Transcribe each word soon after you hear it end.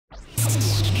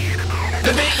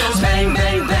The beat goes bang,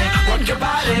 bang, bang. Work your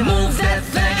body, move that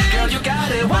thing. Girl, you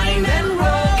got it, wind and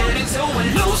roll. Get into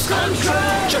it, lose control.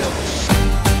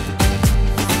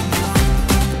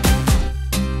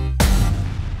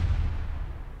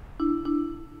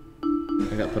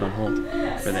 I got put on hold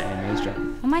for the AMA's job.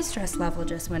 Well, my stress level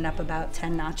just went up about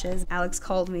 10 notches. Alex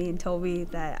called me and told me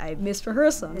that I missed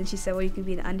rehearsal. And she said, well, you could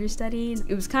be an understudy.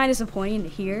 It was kind of disappointing to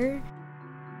hear.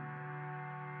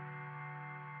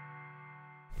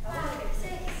 5,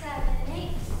 6, 7, 8.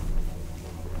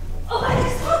 Oh, I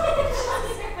just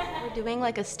We're doing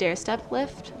like a stair-step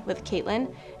lift with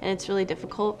Caitlin, and it's really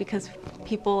difficult because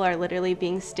people are literally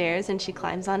being stairs and she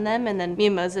climbs on them, and then me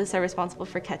and Moses are responsible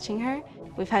for catching her.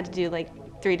 We've had to do like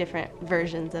 3 different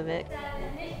versions of it.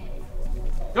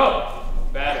 Go!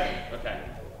 Battery. Okay.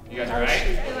 You guys all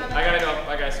right? I gotta go.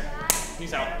 Bye, guys.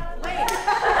 Peace out. Wait.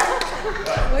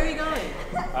 Where are you going?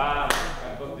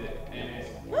 I booked it. AMA's.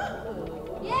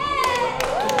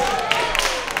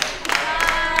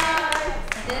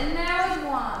 Then there was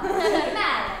one.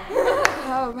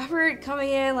 Robert coming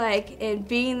in and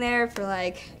being there for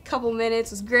a couple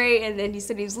minutes was great, and then he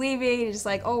said he was leaving, and just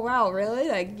oh wow,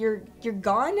 really? You're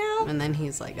gone now? And then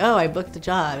he's like, oh, I booked a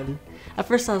job. And at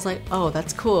first I was like, oh,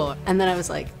 that's cool. And then I was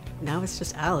like, now it's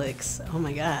just Alex. Oh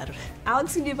my God.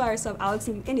 Alex can do it by herself. Alex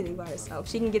can do anything by herself.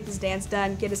 She can get this dance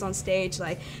done, get us on stage,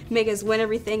 make us win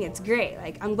everything. It's great.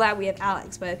 I'm glad we have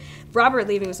Alex, but Robert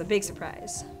leaving was a big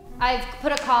surprise. I've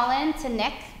put a call in to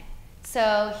Nick,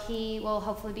 so he will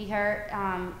hopefully be here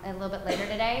a little bit later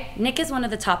today. Nick is one of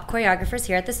the top choreographers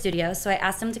here at the studio, so I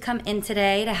asked him to come in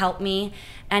today to help me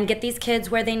and get these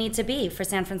kids where they need to be for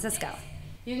San Francisco.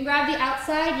 You can grab the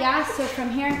outside, yeah, so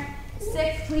from here,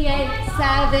 6, plie,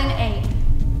 7, 8.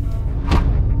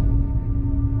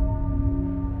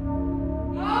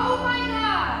 Oh my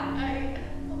God! I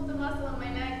pulled a muscle on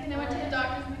my neck, and I went to the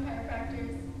doctors and the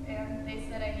chiropractors, and they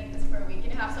said I need this for a week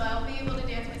and a half, so I'll be able to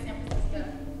dance by San Francisco.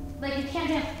 You can't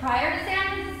dance prior to San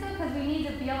Francisco because we need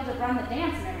to be able to run the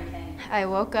dance and everything. I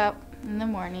woke up in the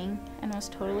morning and was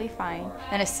totally fine.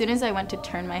 And as soon as I went to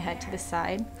turn my head to the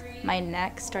side, my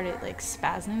neck started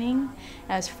spasming, and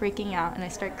I was freaking out, and I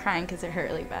started crying because it hurt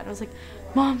really bad. I was like,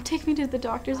 Mom, take me to the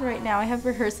doctors right now. I have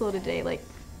rehearsal today.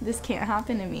 This can't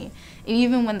happen to me. And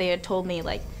even when they had told me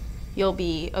you'll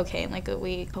be okay in a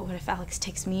week, but what if Alex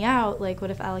takes me out?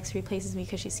 What if Alex replaces me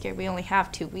because she's scared? We only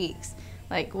have 2 weeks.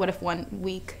 What if 1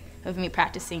 week of me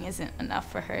practicing isn't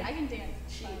enough for her? I can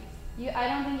dance. I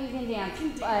don't think you can dance,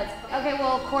 but okay,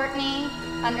 well, Courtney,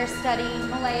 understudy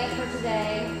Malaya for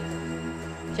today,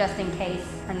 just in case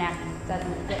her neck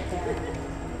doesn't get there.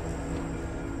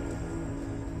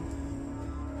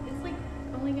 It's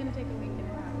only gonna take a week and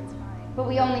a half, it's fine. But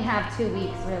we only have 2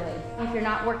 weeks, really. If you're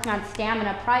not working on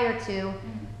stamina prior to,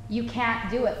 you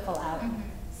can't do it full out.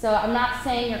 So I'm not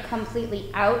saying you're completely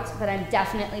out, but I'm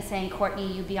definitely saying,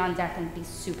 Courtney, you be on deck and be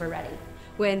super ready.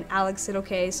 When Alex said,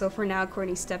 okay, so for now,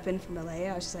 Courtney, step in for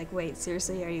Malaya, I was just wait,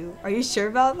 seriously, are you sure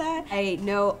about that? I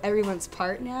know everyone's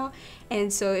part now,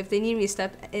 and so if they need me to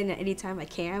step in at any time, I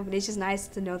can, but it's just nice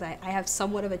to know that I have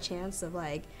somewhat of a chance of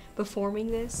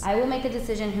performing this. I will make the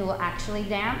decision who will actually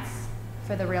dance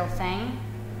for the real thing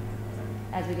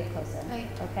as we get closer,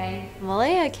 okay?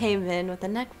 Malaya came in with a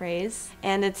neck brace,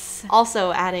 and it's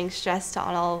also adding stress to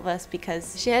all of us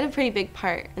because she had a pretty big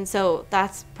part, and so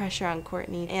that's pressure on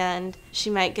Courtney, and she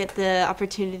might get the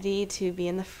opportunity to be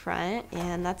in the front,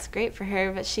 and that's great for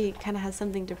her, but she kind of has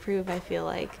something to prove, I feel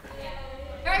like.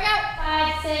 Here we go.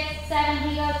 5, 6, 7,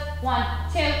 he goes. 1,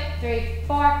 2, 3,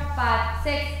 4, 5,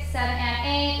 6, 7, and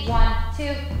 8. 1,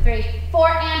 2, 3, 4,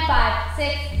 and 5,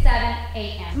 6, 7,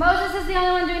 8, and. Moses is the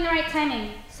only one doing the right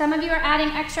timing. Some of you are adding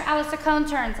extra Alistair cone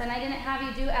turns, and I didn't have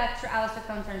you do extra Alistair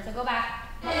cone turns, so go back.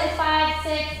 5,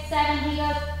 6, 7, he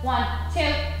goes. 1,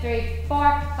 2, 3,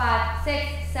 4, 5,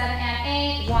 6, 7,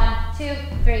 and 8. 1, 2,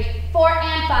 3, 4,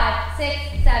 and 5, 6,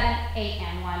 7, 8,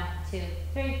 and 1, 2,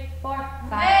 3, 4,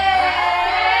 5.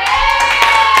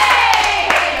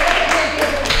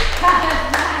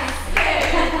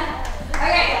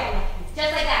 Okay,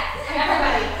 just like that.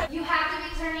 Everybody, you have to be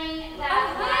turning that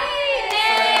way.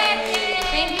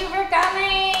 Thank you for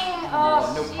coming.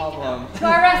 Oh, no problem. To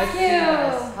our rescue.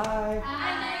 Hi.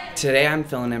 Today I'm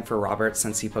filling in for Robert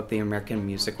since he booked the American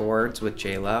Music Awards with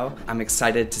J-Lo. I'm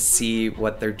excited to see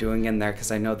what they're doing in there because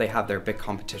I know they have their big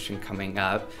competition coming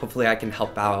up. Hopefully I can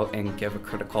help out and give a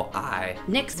critical eye.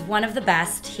 Nick's one of the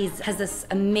best. He has this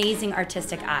amazing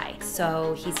artistic eye,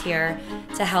 so he's here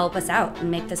to help us out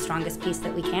and make the strongest piece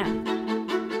that we can.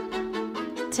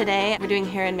 Today, we're doing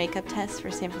hair and makeup tests for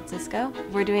San Francisco.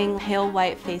 We're doing pale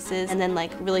white faces and then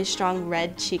really strong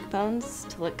red cheekbones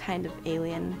to look kind of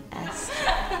alien-esque.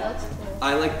 That's cool.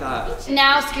 I like that.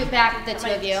 Now scoot back, the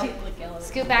two of you.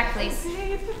 Scoot back, please.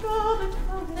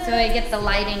 So it gets the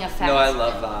lighting effect. No, I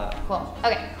love that. Cool.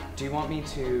 Okay. Do you want me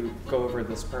to go over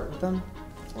this part with them?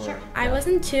 Sure. I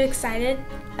wasn't too excited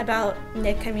about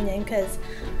Nick coming in because,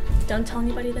 don't tell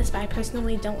anybody this, but I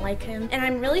personally don't like him. And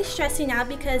I'm really stressing out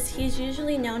because he's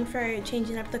usually known for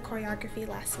changing up the choreography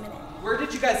last minute. Where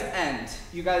did you guys end?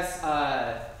 You guys,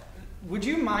 would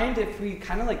you mind if we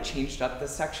kind of like changed up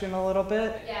this section a little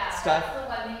bit? Yeah, Stuff? that's the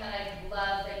one thing that I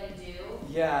love that you do.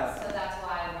 Yeah. So that's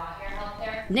why I want your help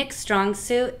there. Nick's strong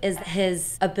suit is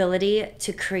his ability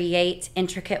to create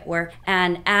intricate work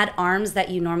and add arms that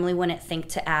you normally wouldn't think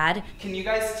to add. Can you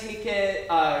guys take it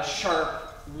sharp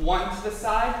 1 to the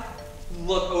side,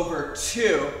 look over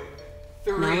 2,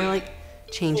 3. Now we're like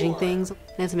changing things, and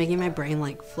it's making my brain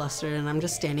like flustered, and I'm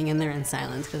just standing in there in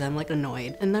silence because I'm like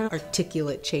annoyed. And then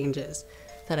articulate changes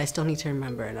that I still need to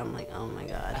remember, and I'm like, oh my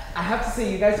god. I have to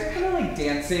say, you guys are kind of like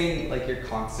dancing like you're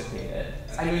constipated.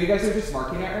 I know you guys are just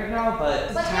marking it right now,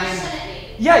 but But you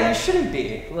shouldn't be. Yeah, you shouldn't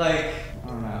be. Like, I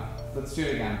don't know. Let's do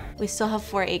it again. We still have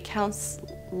 4 8 counts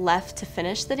left to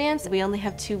finish the dance. We only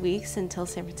have 2 weeks until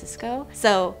San Francisco,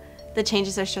 so the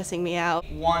changes are stressing me out.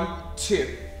 1,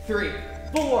 2, 3,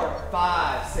 4,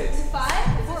 5, 6.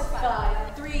 5? 4,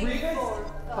 5. 3, 4,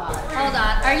 5. Hold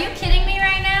on. Are you kidding me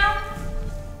right now?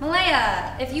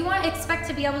 Malaya, if you expect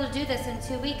to be able to do this in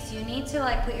 2 weeks, you need to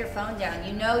like put your phone down.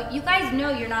 You guys know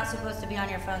you're not supposed to be on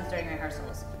your phones during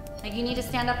rehearsals. Like you need to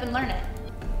stand up and learn it.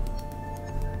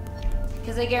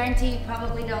 Because I guarantee you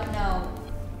probably don't know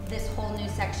this whole new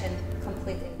section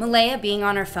completely. Malaya being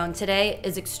on her phone today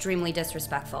is extremely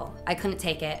disrespectful. I couldn't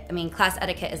take it. I mean, class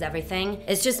etiquette is everything.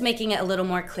 It's just making it a little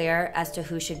more clear as to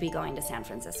who should be going to San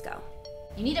Francisco.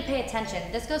 You need to pay attention.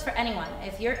 This goes for anyone.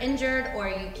 If you're injured or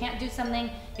you can't do something,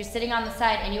 you're sitting on the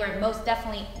side and you are most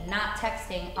definitely not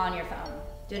texting on your phone.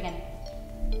 Do it again.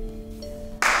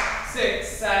 6,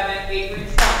 7, 8, reach 1,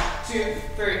 2,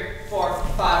 3, 4,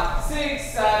 5,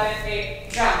 6, 7,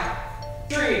 8, down.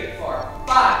 3, 4,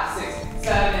 5, 6,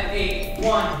 7, 8,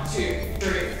 1, 2,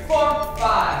 3, 4,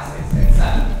 5, 6, and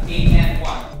 7, 8, and 1.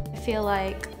 I feel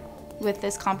like with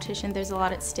this competition, there's a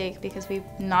lot at stake because we've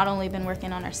not only been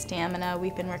working on our stamina,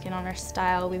 we've been working on our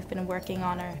style, we've been working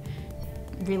on our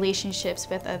relationships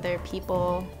with other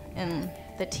people in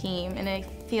the team, and I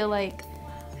feel like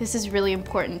this is really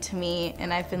important to me,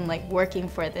 and I've been like working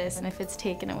for this, and if it's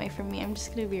taken away from me, I'm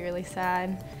just gonna be really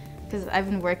sad because I've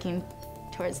been working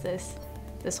towards this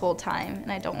whole time,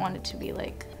 and I don't want it to be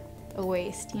like a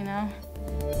waste, you know?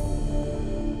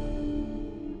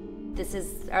 This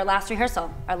is our last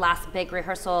rehearsal, our last big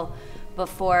rehearsal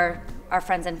before our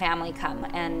friends and family come,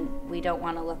 and we don't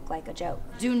want to look like a joke.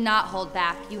 Do not hold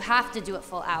back. You have to do it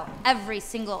full out. Every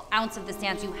single ounce of this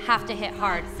dance, you have to hit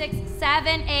hard. 6,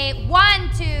 7, 8, 1,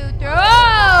 2, 3.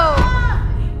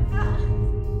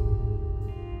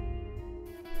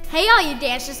 Hey all you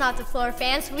Dance Just Off the Floor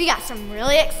fans, we got some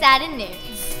really exciting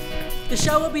news. The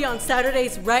show will be on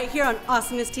Saturdays right here on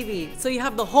AwesomenessTV, so you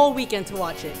have the whole weekend to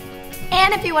watch it.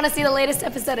 And if you want to see the latest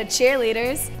episode of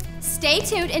Cheerleaders, stay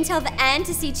tuned until the end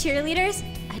to see Cheerleaders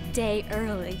a day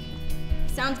early.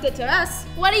 Sounds good to us.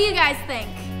 What do you guys think?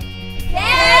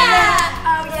 Yeah!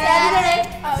 Oh, Saturday,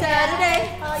 oh,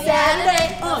 Saturday, oh,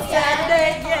 Saturday, oh,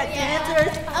 Saturday, yeah,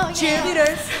 dancers,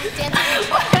 cheerleaders.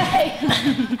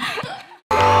 Dancers.